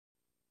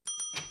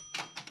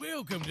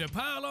Welcome to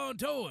Pile On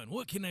Towing.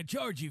 What can I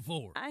charge you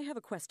for? I have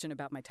a question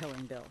about my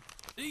towing bill.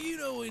 Do you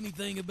know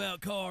anything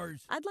about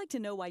cars? I'd like to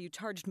know why you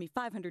charged me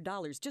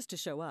 $500 just to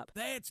show up.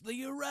 That's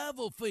the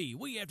arrival fee.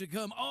 We have to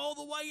come all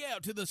the way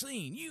out to the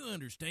scene. You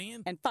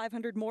understand? And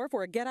 $500 more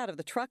for a get out of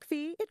the truck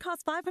fee? It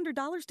costs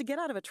 $500 to get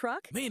out of a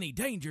truck? Many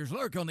dangers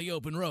lurk on the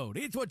open road.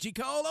 It's what you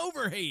call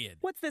overhead.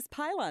 What's this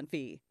pile-on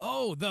fee?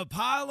 Oh, the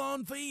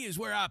pile-on fee is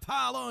where I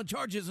pile on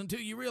charges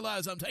until you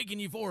realize I'm taking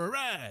you for a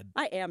ride.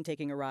 I am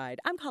taking a ride.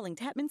 I'm calling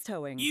Tatman's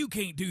Towing. You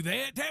can't do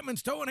that.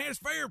 Tatman's Towing has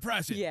fair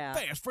pricing. Yeah.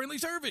 Fast, friendly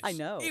service. I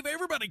know. If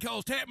everybody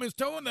calls Tatman's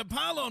Towing, the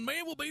pile-on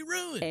man will be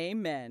ruined.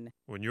 Amen.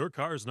 When your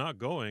car's not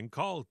going,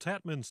 call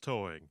Tatman's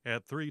Towing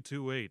at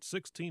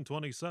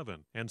 328-1627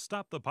 and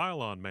stop the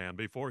pile-on man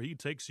before he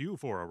takes you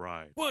for a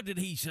ride. What did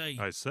he say?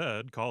 I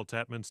said call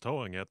Tatman's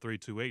Towing at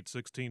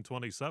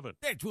 328-1627.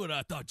 That's what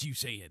I thought you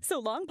said. So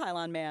long,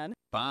 pile-on man.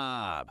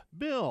 Bob.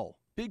 Bill.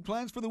 Big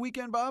plans for the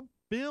weekend, Bob?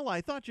 Bill,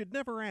 I thought you'd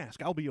never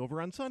ask. I'll be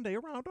over on Sunday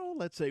around,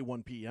 let's say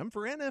 1 p.m.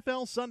 for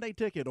NFL Sunday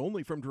Ticket,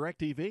 only from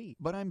DirecTV.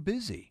 But I'm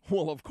busy.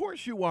 Well, of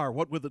course you are.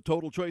 What with the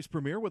Total Choice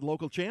Premiere with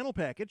local channel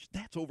package,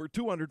 that's over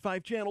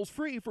 205 channels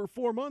free for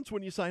 4 months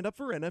when you sign up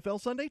for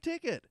NFL Sunday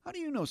Ticket. How do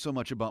you know so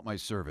much about my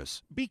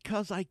service?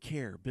 Because I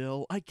care,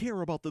 Bill. I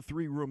care about the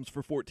 3 rooms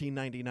for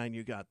 $14.99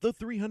 you got, the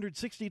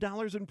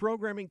 $360 in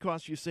programming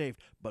costs you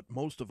saved. But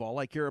most of all,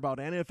 I care about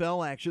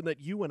NFL action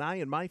that you and I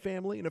and my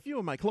family and a few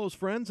of my close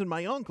friends and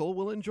my uncle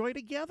will enjoy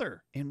together.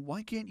 And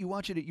why can't you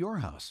watch it at your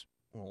house?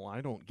 Well,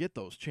 I don't get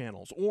those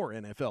channels or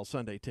NFL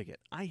Sunday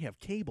Ticket. I have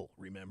cable,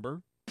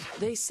 remember?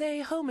 They say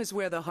home is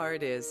where the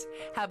heart is.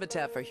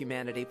 Habitat for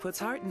Humanity puts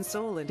heart and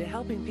soul into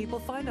helping people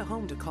find a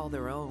home to call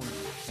their own.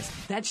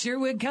 That sure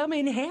would come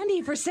in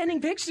handy for sending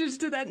pictures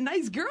to that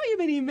nice girl you've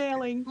been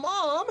emailing.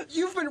 Mom,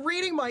 you've been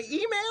reading my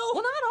email?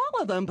 Well, not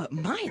all of them, but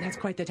my, that's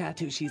quite the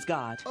tattoo she's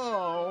got.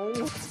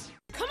 Oh.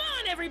 Come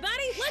on,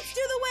 everybody! Let's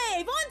do the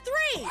wave! On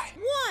 3!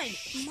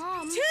 1,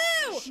 Mom.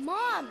 2!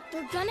 Mom,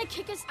 they're gonna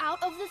kick us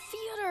out of the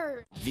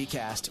theater.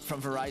 VCast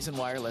from Verizon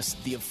Wireless,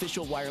 the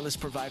official wireless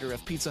provider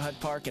of Pizza Hut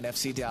Park and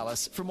FC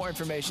Dallas. For more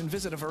information,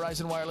 visit a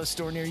Verizon Wireless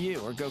store near you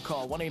or go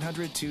call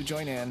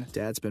 1-800-2-JOIN-IN.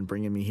 Dad's been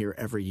bringing me here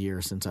every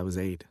year since I was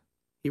 8.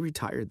 He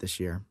retired this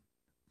year,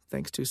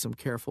 thanks to some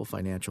careful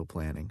financial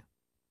planning.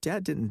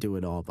 Dad didn't do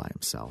it all by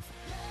himself.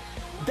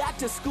 Back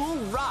to school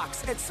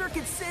rocks at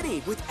Circuit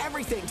City with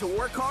everything to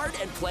work hard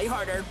and play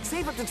harder.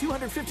 Save up to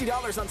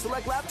 $250 on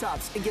select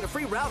laptops and get a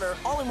free router,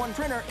 all-in-one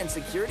printer, and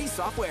security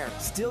software.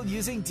 Still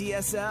using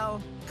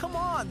DSL? Come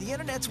on, the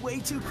internet's way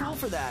too cool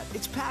for that.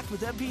 It's packed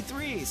with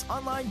MP3s,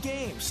 online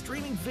games,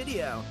 streaming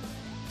video.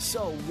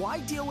 So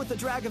why deal with the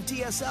drag of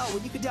DSL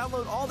when you can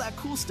download all that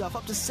cool stuff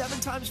up to 7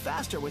 times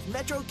faster with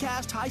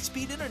MetroCast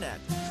high-speed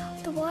internet?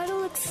 The water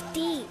looks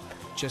deep.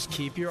 Just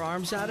keep your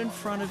arms out in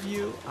front of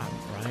you. I'm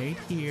right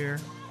here.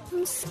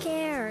 I'm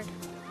scared.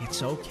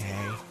 It's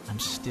okay. I'm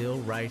still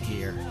right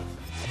here.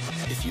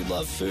 If you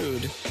love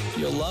food,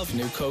 you'll love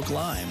new Coke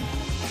Lime.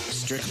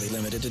 Strictly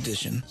limited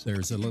edition.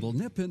 There's a little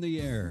nip in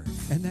the air,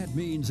 and that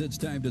means it's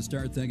time to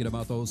start thinking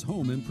about those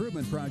home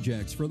improvement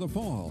projects for the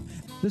fall.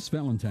 This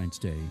Valentine's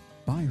Day,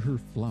 buy her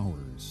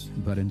flowers,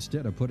 but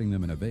instead of putting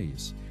them in a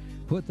vase,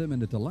 put them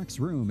in a deluxe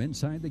room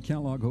inside the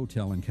Kellogg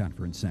Hotel and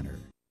Conference Center.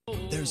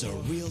 There's a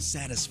real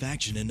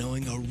satisfaction in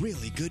knowing a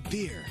really good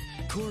beer.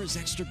 Coors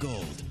Extra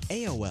Gold.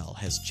 AOL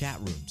has chat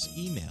rooms,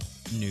 email,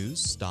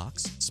 news,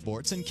 stocks,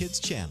 sports, and kids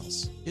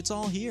channels. It's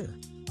all here.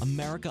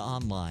 America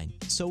Online.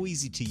 So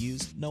easy to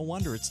use, no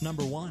wonder it's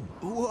 #1.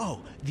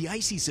 Whoa, the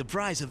icy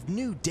surprise of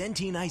new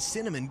Dentine Ice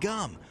Cinnamon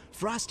Gum.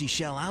 Frosty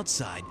shell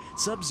outside,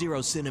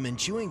 Sub-Zero cinnamon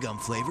chewing gum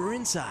flavor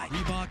inside.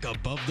 Reebok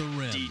Above the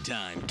Rim.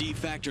 D-Time,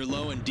 D-Factor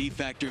Low, and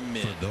D-Factor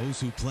Mid. For those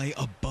who play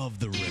above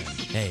the rim.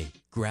 Hey,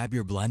 grab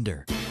your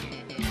blender.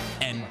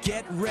 And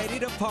get ready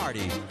to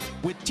party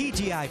with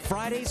TGI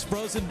Fridays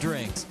frozen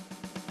drinks.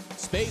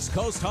 Space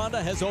Coast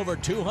Honda has over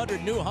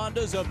 200 new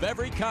Hondas of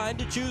every kind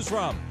to choose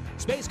from.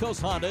 Space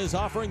Coast Honda is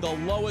offering the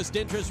lowest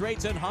interest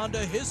rates in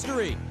Honda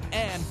history.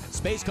 And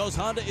Space Coast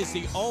Honda is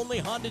the only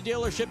Honda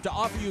dealership to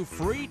offer you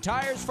free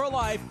tires for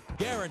life,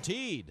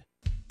 guaranteed.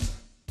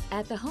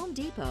 At the Home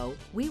Depot,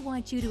 we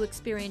want you to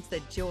experience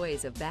the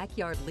joys of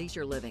backyard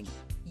leisure living.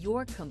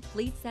 Your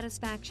complete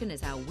satisfaction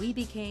is how we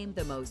became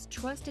the most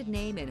trusted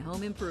name in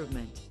home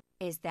improvement.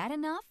 Is that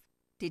enough?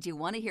 Did you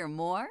want to hear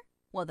more?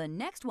 Well, the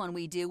next one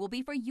we do will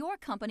be for your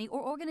company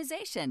or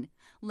organization.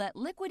 Let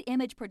Liquid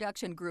Image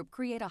Production Group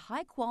create a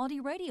high-quality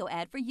radio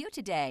ad for you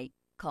today.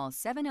 Call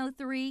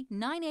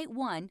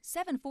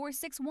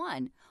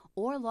 703-981-7461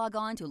 or log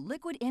on to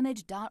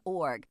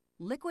liquidimage.org.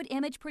 Liquid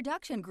Image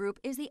Production Group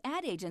is the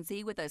ad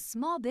agency with a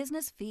small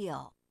business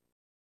feel.